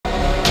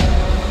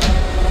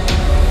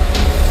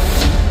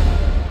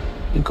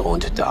You're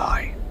going to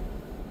die.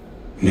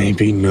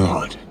 Maybe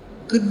not.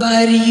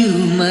 Goodbye to you,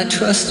 my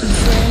trusted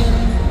friend.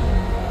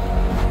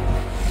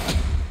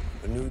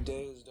 A new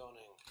day is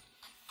dawning.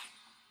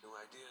 New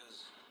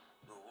ideas,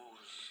 new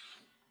rules,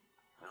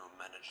 new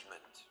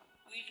management.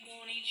 We've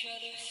known each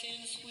other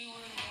since we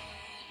were 19.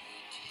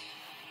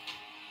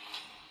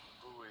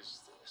 Who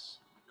is this?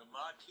 The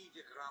Marquis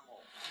de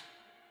Gramont.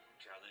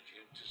 Challenge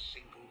him to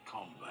single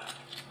combat.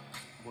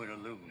 Win or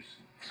lose,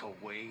 it's a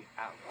way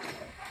out.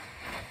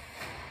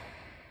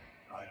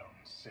 I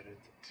don't sit at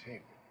the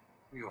table.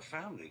 Your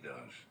family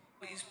does.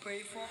 Please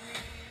pray for me.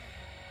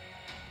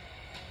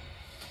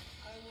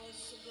 I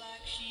was the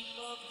black sheep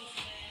of the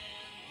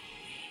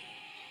family.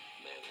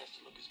 Man has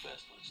to look his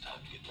best when it's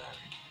time to get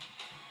married.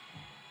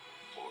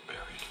 Or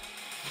buried.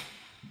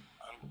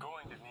 I'm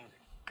going to need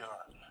a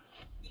gun.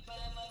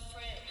 Goodbye, my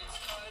friend. It's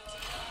hard to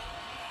die.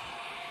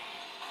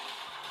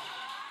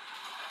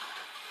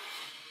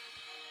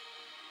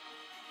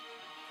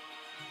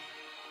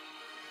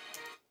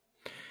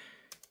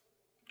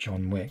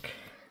 John Wick.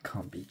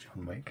 Can't beat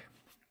John Wick.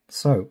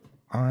 So,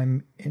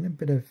 I'm in a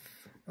bit of,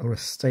 or a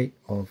state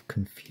of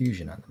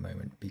confusion at the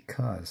moment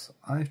because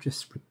I've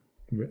just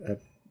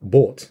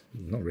bought,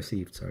 not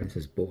received, sorry, this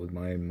is bought with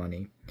my own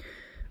money,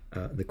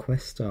 the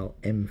Questyle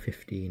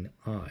M15i.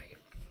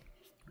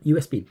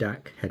 USB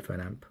DAC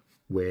headphone amp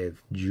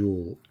with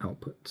dual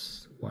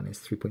outputs. One is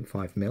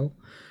 3.5mm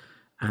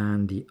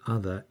and the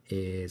other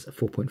is a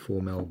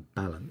 4.4mm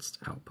balanced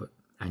output.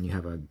 And you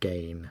have a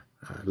gain,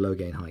 low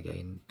gain, high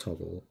gain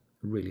toggle.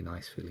 Really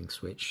nice feeling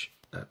switch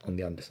on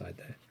the underside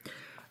there.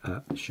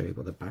 I'll show you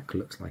what the back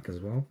looks like as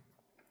well.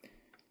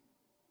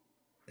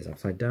 It's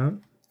upside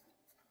down.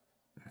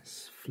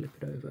 Let's flip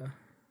it over.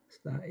 So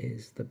that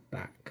is the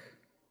back.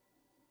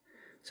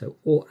 So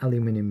all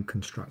aluminium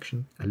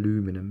construction,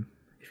 aluminum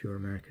if you're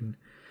American.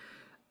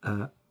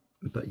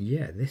 But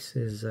yeah, this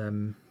is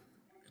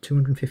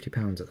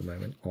 £250 at the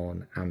moment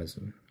on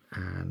Amazon,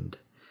 and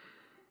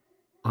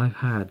I've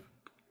had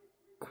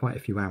quite a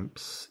few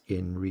amps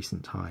in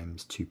recent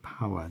times to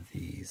power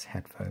these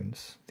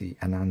headphones, the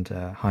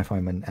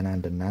HiFiMAN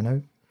Ananda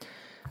Nano.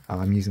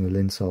 I'm using the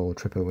Linsol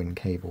triple win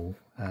cable.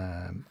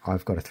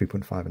 I've got a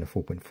 3.5 and a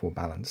 4.4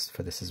 balanced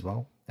for this as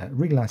well.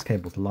 Really nice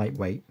cable,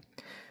 lightweight,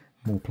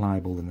 more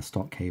pliable than the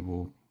stock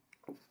cable,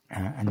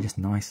 and just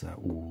nicer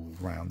all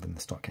round than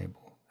the stock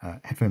cable.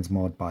 Headphones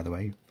mod, by the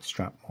way,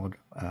 strap mod.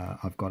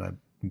 I've got a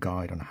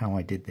guide on how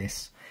I did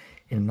this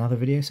in another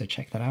video, so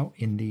check that out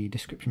in the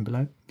description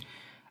below.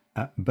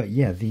 But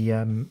yeah, the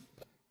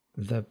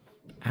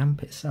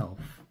amp itself,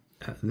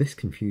 this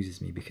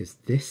confuses me because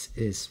this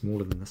is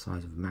smaller than the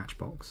size of a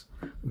matchbox.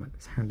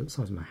 It's the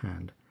size of my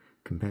hand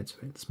compared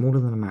to it.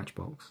 Smaller than a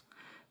matchbox,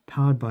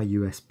 powered by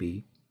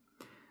USB,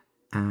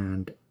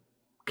 and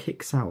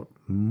kicks out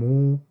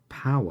more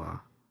power,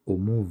 or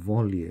more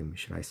volume,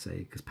 should I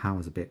say, because power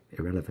is a bit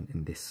irrelevant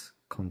in this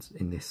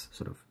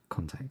sort of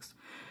context.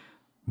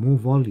 More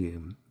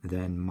volume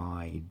than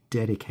my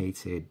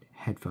dedicated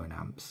headphone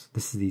amps.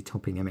 This is the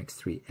Topping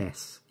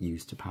MX3S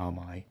used to power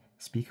my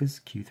speakers,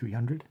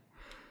 Q300.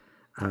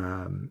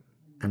 And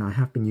I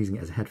have been using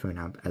it as a headphone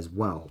amp as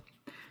well.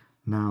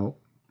 Now,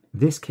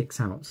 this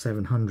kicks out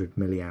 700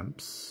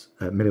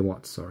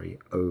 milliwatts, sorry,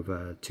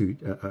 over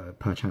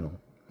per channel.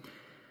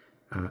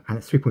 And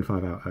it's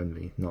 3.5 out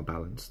only, not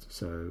balanced.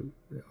 So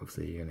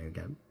obviously you're going to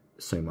get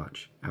so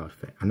much out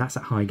of it. And that's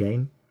at high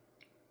gain.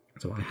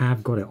 So I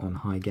have got it on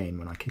high gain.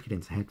 When I kick it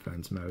into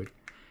headphones mode,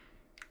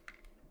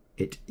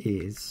 it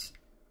is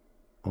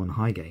on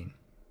high gain,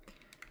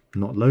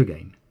 not low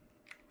gain.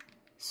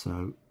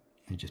 So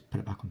I just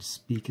put it back onto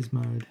speakers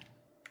mode.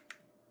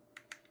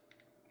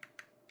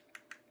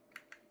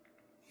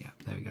 Yeah,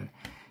 there we go.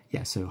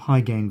 Yeah, so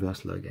high gain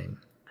versus low gain.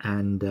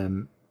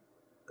 And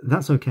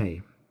that's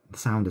okay. The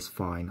sound is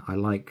fine. I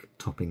like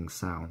Topping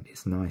sound.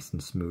 It's nice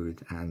and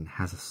smooth and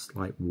has a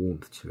slight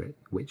warmth to it,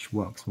 which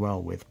works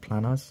well with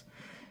planners,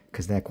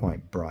 because they're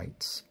quite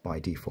bright by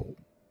default.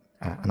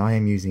 And I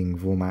am using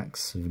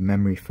Vormax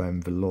memory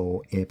foam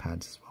velour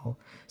earpads as well,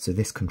 so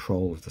this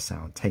control of the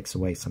sound takes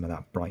away some of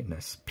that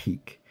brightness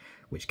peak,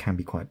 which can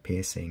be quite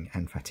piercing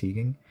and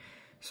fatiguing.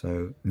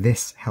 So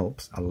this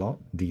helps a lot,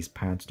 these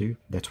pads do.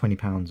 They're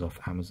 £20 off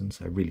Amazon,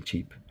 so really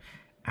cheap,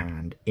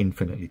 and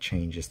infinitely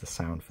changes the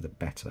sound for the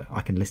better.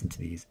 I can listen to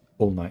these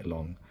all night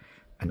long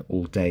and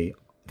all day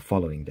the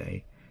following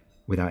day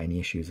without any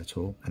issues at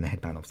all, and the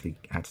headband obviously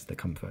adds to the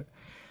comfort.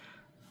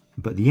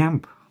 But the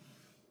amp,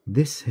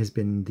 this has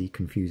been the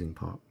confusing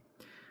part.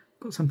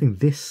 Got something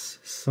this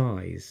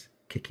size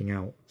kicking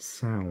out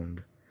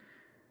sound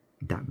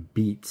that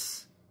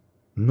beats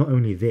not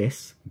only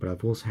this, but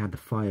I've also had the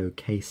FiO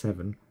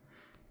K7,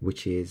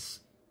 which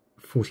is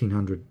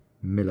 1400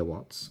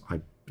 milliwatts,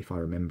 if I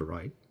remember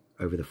right,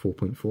 over the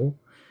 4.4.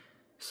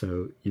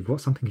 So you've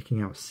got something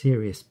kicking out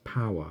serious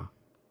power,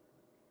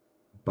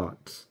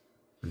 but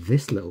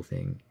this little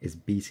thing is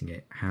beating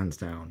it hands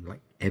down, like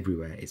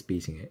everywhere it's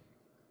beating it.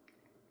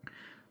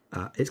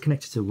 It's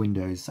connected to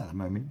Windows at the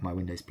moment, my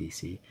Windows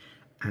PC,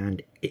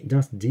 and it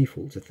does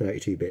default to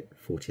 32-bit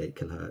 48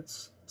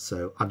 kHz.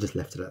 So I've just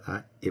left it at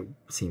that. It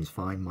seems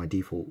fine. My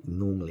default,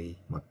 normally,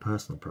 my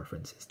personal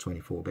preference is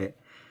 24-bit,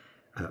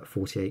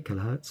 48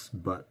 kilohertz,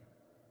 but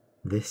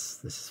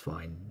this is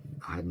fine.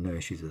 I had no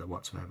issues with it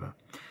whatsoever.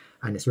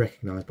 And it's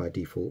recognized by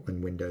default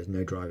in Windows,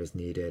 no drivers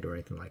needed or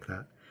anything like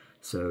that.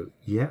 So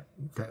yeah,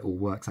 that all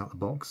works out the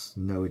box.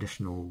 No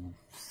additional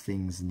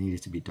things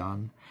needed to be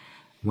done.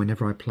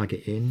 Whenever I plug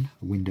it in,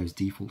 Windows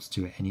defaults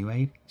to it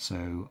anyway,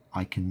 so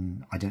I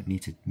don't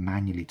need to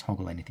manually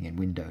toggle anything in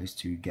Windows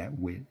to get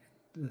with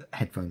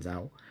headphones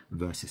out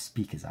versus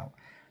speakers out.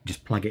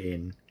 Just plug it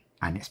in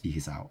and it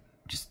speakers out.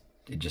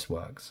 It just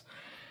works.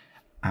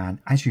 And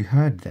as you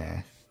heard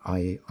there,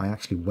 I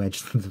actually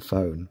wedged the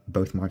phone,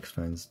 both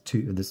microphones,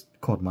 there's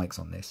quad mics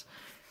on this,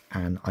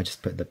 and I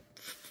just put the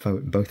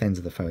both ends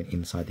of the phone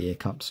inside the ear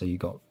cup, so you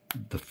got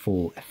the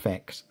full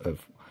effect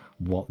of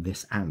what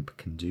this amp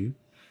can do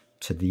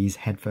to these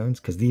headphones,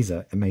 because these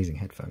are amazing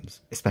headphones,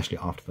 especially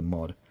after the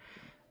mod.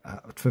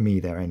 For me,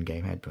 they're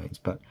endgame headphones,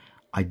 but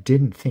I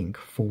didn't think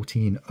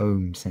 14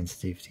 ohm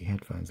sensitivity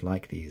headphones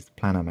like these,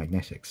 planar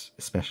magnetics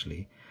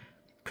especially,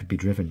 could be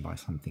driven by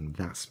something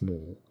that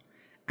small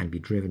and be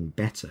driven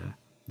better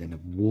than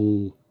a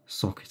wall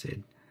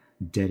socketed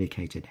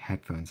dedicated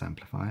headphones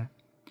amplifier.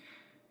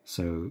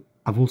 So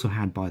I've also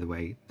had, by the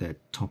way, the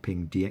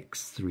topping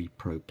DX3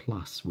 Pro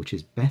Plus, which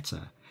is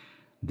better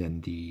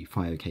than the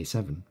FiO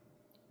K7.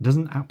 It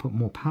doesn't output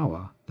more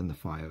power than the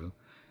FiO,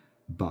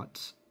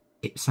 but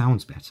it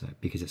sounds better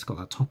because it's got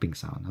that topping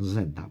sound, as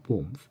I said, that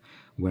warmth,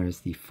 whereas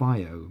the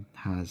FiO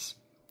has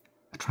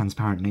a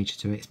transparent nature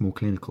to it. It's more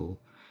clinical.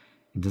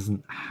 It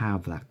doesn't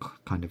have that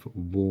kind of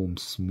warm,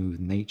 smooth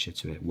nature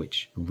to it,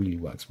 which really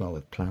works well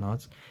with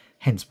planars.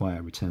 Hence why I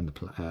returned the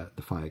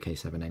FiO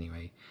K7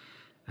 anyway.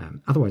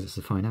 Otherwise, it's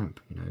a fine amp,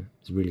 you know,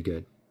 it's really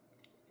good.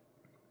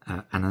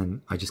 And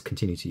then I just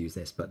continue to use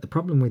this. But the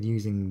problem with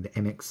using the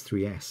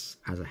MX3S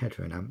as a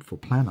headphone amp for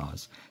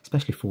planars,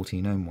 especially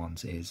 14 ohm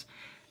ones, is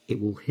it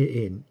will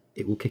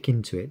kick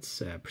into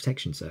its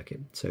protection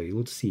circuit. So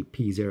you'll see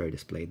P0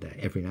 displayed there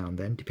every now and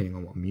then, depending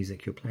on what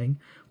music you're playing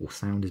or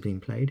sound is being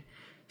played.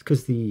 It's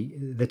because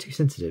they're too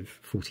sensitive,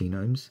 14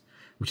 ohms,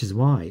 which is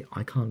why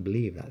I can't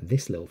believe that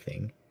this little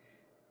thing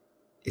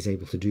is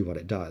able to do what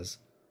it does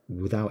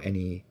without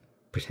any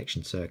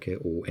protection circuit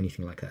or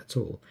anything like that at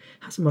all.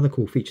 It has some other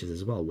cool features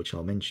as well, which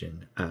I'll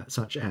mention,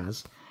 such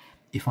as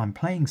if I'm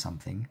playing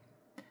something,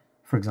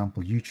 for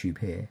example, YouTube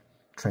here,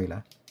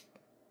 trailer,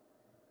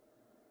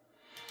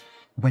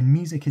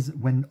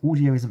 when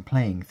audio isn't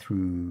playing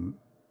through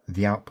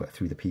the output,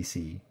 through the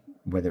PC,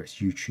 whether it's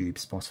YouTube,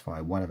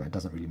 Spotify, whatever, it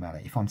doesn't really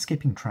matter. If I'm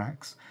skipping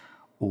tracks,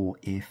 or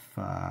if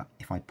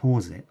I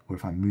pause it, or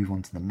if I move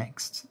on to the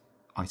next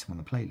item on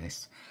the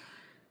playlist,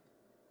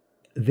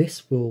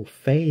 this will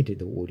fade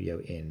the audio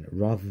in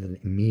rather than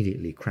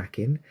immediately crack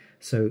in.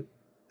 So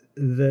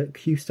the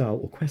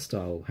Qstyle or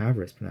Questyle,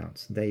 however it's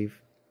pronounced, they've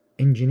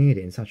engineered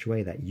it in such a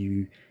way that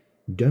you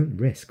don't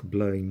risk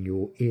blowing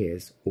your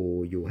ears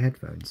or your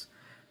headphones.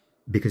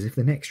 Because if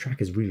the next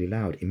track is really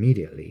loud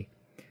immediately,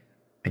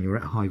 and you're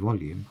at a high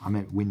volume, I'm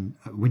at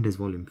Windows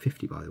volume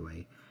 50, by the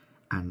way,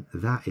 and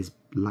that is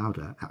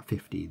louder at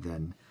 50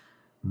 than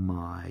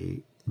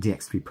my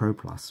DX3 Pro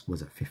Plus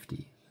was at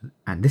 50.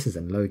 And this is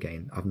in low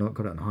gain. I've not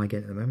got it on high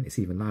gain at the moment. It's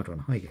even louder on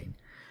high gain.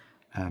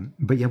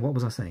 But yeah, what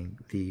was I saying?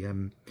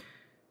 The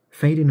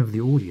fading of the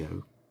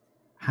audio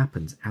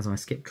happens as I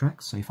skip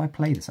tracks. So if I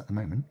play this at the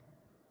moment,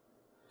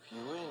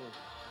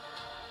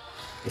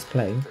 it's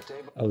playing.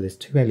 Oh, there's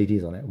two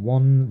LEDs on it.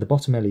 The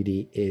bottom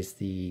LED is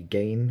the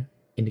gain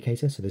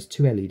indicator. So there's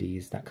two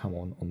LEDs that come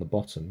on the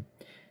bottom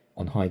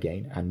on high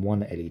gain, and one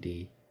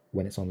LED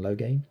when it's on low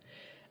gain.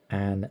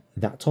 And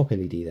that top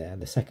LED there,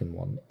 the second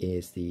one,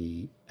 is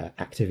the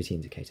activity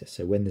indicator.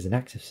 So when there's an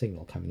active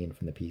signal coming in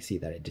from the PC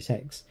that it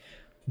detects,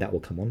 that will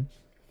come on.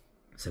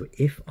 So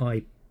if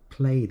I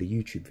play the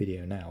YouTube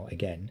video now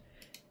again,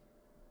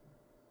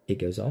 it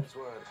goes off,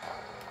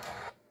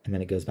 and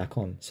then it goes back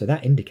on. So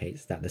that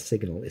indicates that the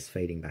signal is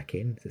fading back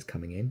in, it's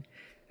coming in,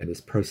 and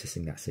it's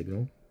processing that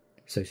signal,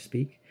 so to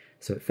speak.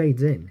 So it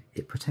fades in,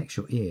 it protects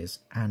your ears,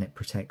 and it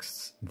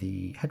protects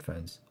the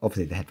headphones.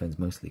 Obviously the headphones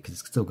mostly, because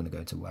it's still going to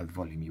go to whatever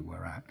volume you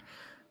were at.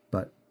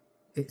 But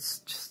it's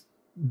just,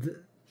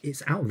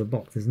 it's out of the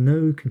box. There's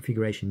no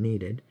configuration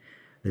needed.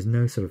 There's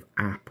no sort of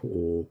app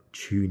or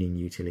tuning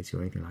utility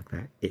or anything like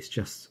that. It's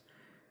just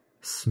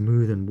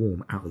smooth and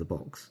warm out of the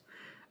box.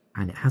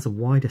 And it has a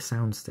wider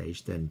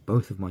soundstage than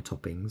both of my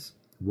toppings,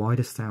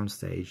 wider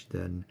soundstage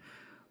than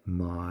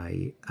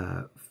my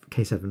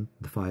K7,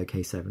 the FiO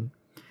K7.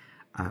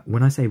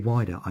 When I say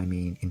wider, I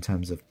mean in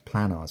terms of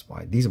planars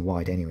wide. These are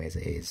wide anyway as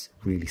it is,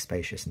 really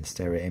spacious, and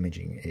stereo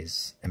imaging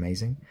is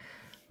amazing.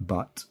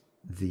 But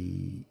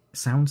the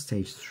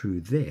soundstage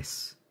through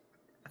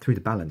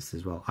the balanced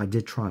as well, I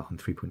did try it on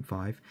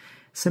 3.5.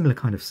 Similar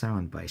kind of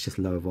sound, but it's just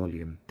lower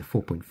volume. The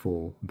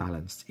 4.4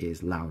 balanced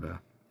is louder,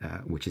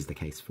 which is the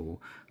case for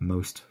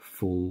most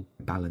full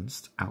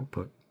balanced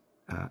output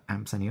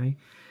amps anyway.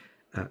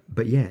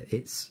 But yeah,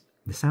 it's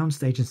the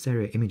soundstage and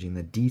stereo imaging,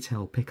 the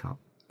detail pickup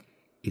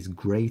is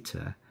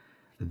greater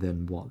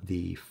than what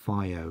the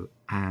FiO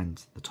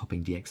and the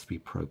Topping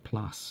DX3 Pro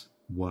Plus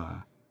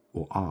were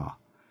or are.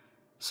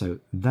 So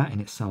that in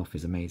itself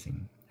is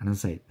amazing. And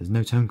as I say, there's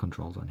no tone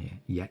controls on here,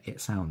 yet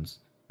it sounds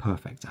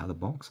perfect out of the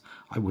box.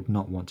 I would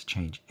not want to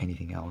change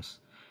anything else.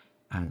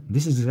 And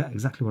this is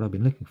exactly what I've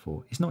been looking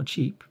for. It's not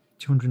cheap,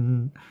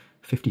 £250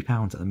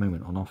 at the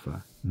moment on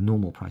offer.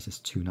 Normal price is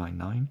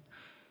 $299.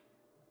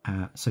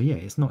 So yeah,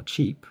 it's not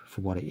cheap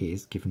for what it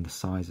is, given the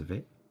size of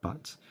it,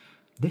 but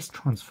this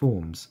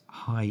transforms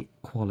high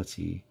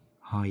quality,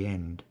 high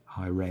end,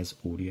 high res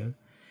audio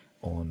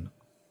on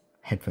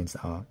headphones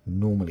that are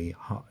normally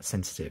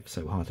sensitive,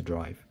 so hard to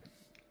drive.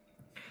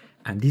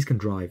 And these can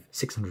drive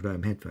 600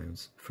 ohm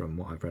headphones from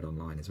what I've read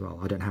online as well.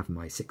 I don't have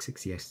my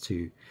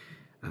 660S2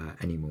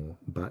 anymore,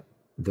 but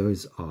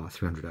those are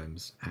 300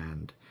 ohms,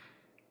 and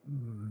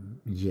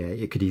yeah,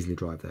 it could easily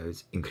drive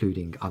those,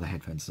 including other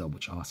headphones as well,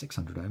 which are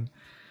 600 ohm.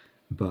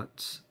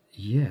 But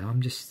yeah, I'm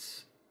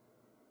just,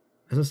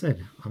 as I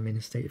said, I'm in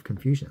a state of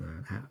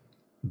confusion at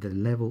the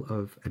level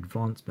of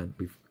advancement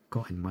we've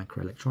got in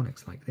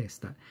microelectronics like this,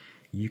 that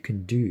you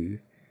can do,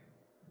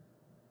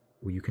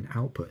 or you can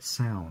output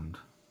sound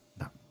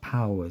that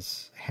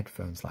powers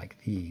headphones like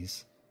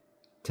these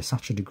to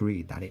such a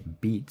degree that it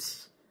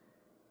beats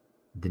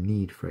the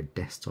need for a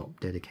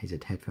desktop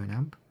dedicated headphone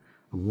amp.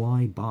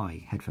 Why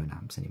buy headphone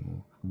amps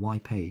anymore? Why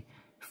pay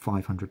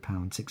 £500,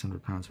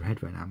 £600 for a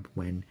headphone amp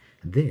when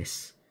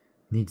this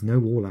needs no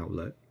wall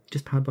outlet,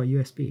 just powered by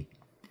USB?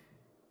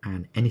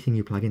 And anything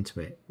you plug into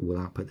it will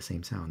output the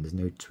same sound. There's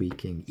no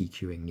tweaking,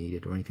 EQing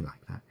needed or anything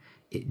like that.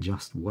 It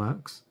just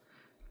works,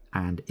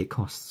 and it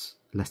costs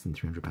less than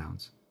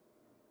 £300.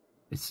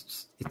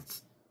 It's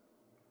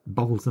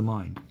boggles the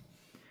mind.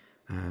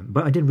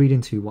 But I did read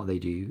into what they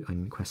do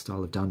and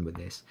Questyle have done with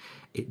this.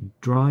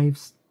 It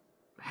drives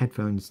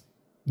headphones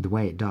the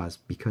way it does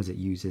because it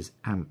uses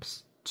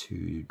amps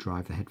to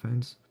drive the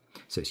headphones.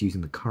 So it's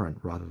using the current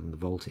rather than the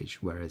voltage,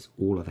 whereas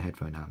all other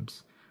headphone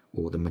amps,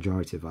 or the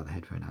majority of other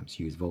headphone amps,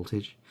 use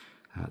voltage.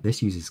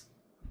 This uses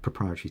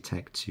proprietary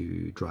tech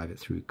to drive it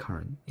through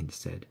current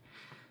instead.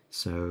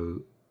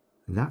 So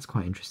that's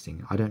quite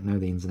interesting. I don't know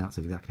the ins and outs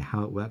of exactly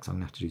how it works. I'm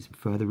going to have to do some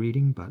further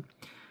reading, but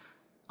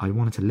I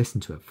wanted to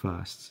listen to it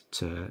first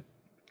to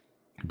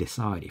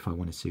decide if I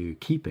wanted to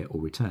keep it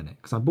or return it.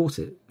 Because I bought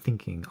it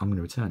thinking I'm going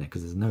to return it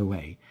because there's no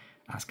way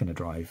that's going to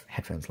drive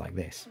headphones like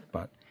this.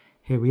 But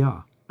here we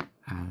are.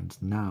 And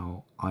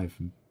now I've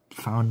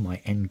found my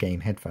end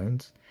game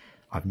headphones.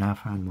 I've now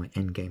found my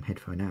end game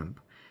headphone amp.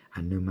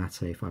 And no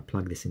matter if I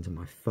plug this into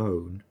my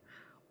phone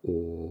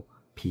or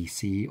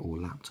PC or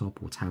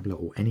laptop or tablet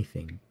or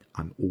anything,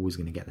 I'm always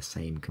going to get the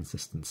same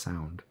consistent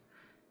sound.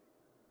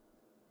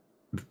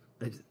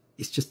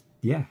 It's just,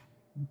 yeah,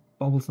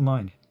 boggles the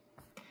mind.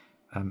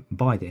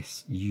 Buy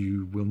this,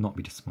 you will not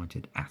be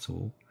disappointed at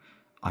all.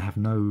 I have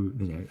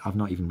I've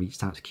not even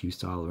reached out to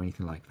Qstyle or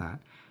anything like that.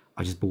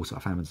 I just bought it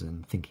off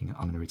Amazon thinking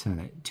I'm going to return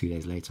it 2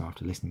 days later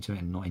after listening to it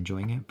and not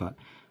enjoying it. But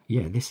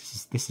yeah,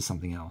 this is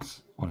something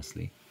else,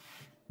 honestly.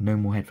 No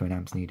more headphone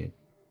amps needed.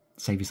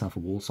 Save yourself a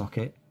wall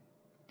socket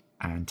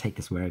and take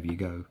this wherever you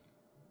go.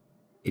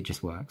 It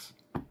just works.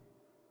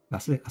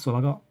 That's it. That's all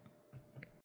I got.